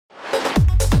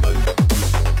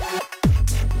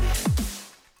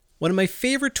One of my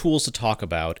favorite tools to talk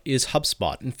about is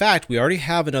HubSpot. In fact, we already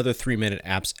have another 3-Minute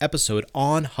Apps episode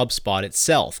on HubSpot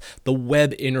itself, the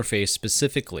web interface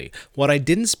specifically. What I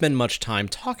didn't spend much time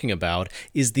talking about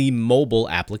is the mobile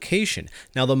application.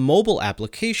 Now, the mobile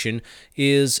application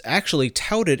is actually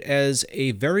touted as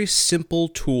a very simple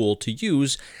tool to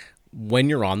use when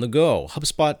you're on the go.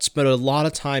 HubSpot spent a lot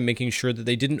of time making sure that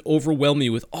they didn't overwhelm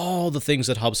you with all the things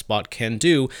that HubSpot can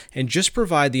do and just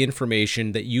provide the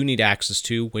information that you need access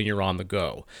to when you're on the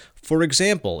go. For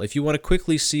example, if you want to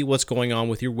quickly see what's going on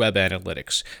with your web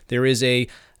analytics, there is a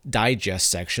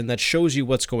digest section that shows you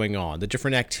what's going on, the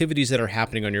different activities that are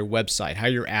happening on your website, how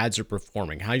your ads are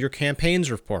performing, how your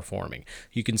campaigns are performing.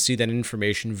 You can see that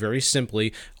information very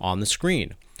simply on the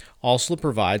screen. Also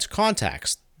provides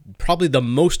contacts, probably the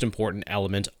most important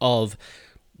element of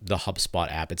the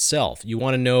HubSpot app itself. You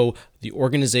want to know the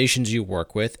organizations you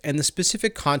work with and the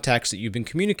specific contacts that you've been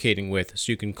communicating with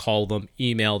so you can call them,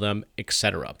 email them,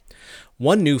 etc.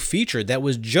 One new feature that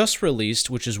was just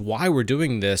released, which is why we're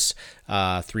doing this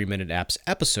 3-Minute Apps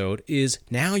episode, is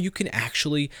now you can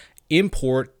actually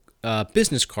import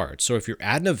business cards. So if you're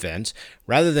at an event,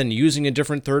 rather than using a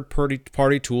different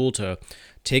third-party tool to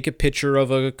take a picture of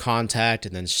a contact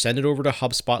and then send it over to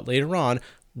HubSpot later on,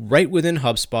 right within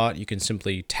HubSpot, you can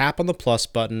simply tap on the plus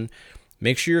button,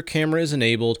 make sure your camera is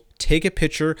enabled, take a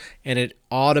picture, and it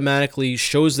automatically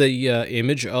shows the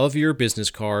image of your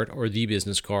business card or the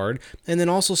business card, and then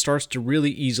also starts to really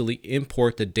easily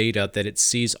import the data that it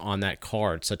sees on that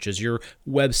card, such as your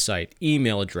website,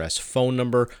 email address, phone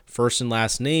number, first and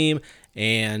last name,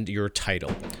 and your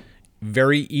title.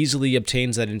 Very easily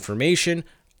obtains that information.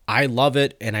 I love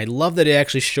it, and I love that it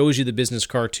actually shows you the business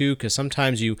card too, because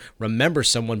sometimes you remember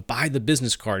someone by the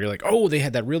business card. You're like, oh, they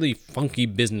had that really funky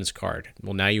business card.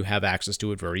 Well, now you have access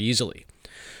to it very easily.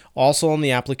 Also on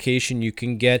the application, you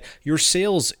can get your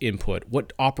sales input.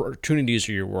 What opportunities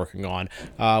are you working on?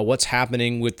 What's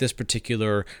happening with this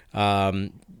particular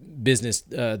business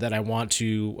that I want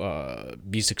to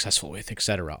be successful with,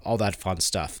 etc. All that fun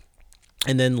stuff.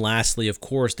 And then lastly, of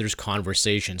course, there's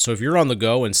conversation. So if you're on the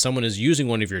go and someone is using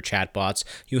one of your chatbots,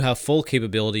 you have full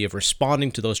capability of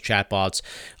responding to those chatbots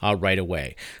right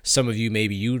away. Some of you may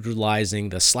be utilizing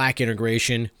the Slack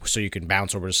integration, so you can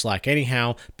bounce over to Slack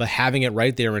anyhow, but having it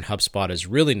right there in HubSpot is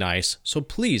really nice. So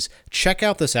please check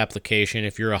out this application.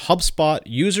 If you're a HubSpot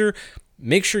user,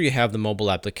 make sure you have the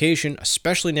mobile application,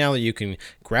 especially now that you can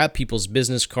grab people's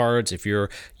business cards. If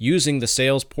you're using the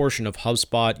sales portion of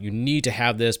HubSpot, you need to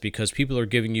have this because people are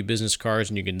giving you business cards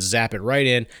and you can zap it right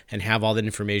in and have all that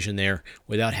information there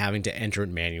without having to enter it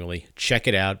manually. Check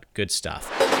it out. Good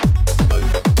stuff.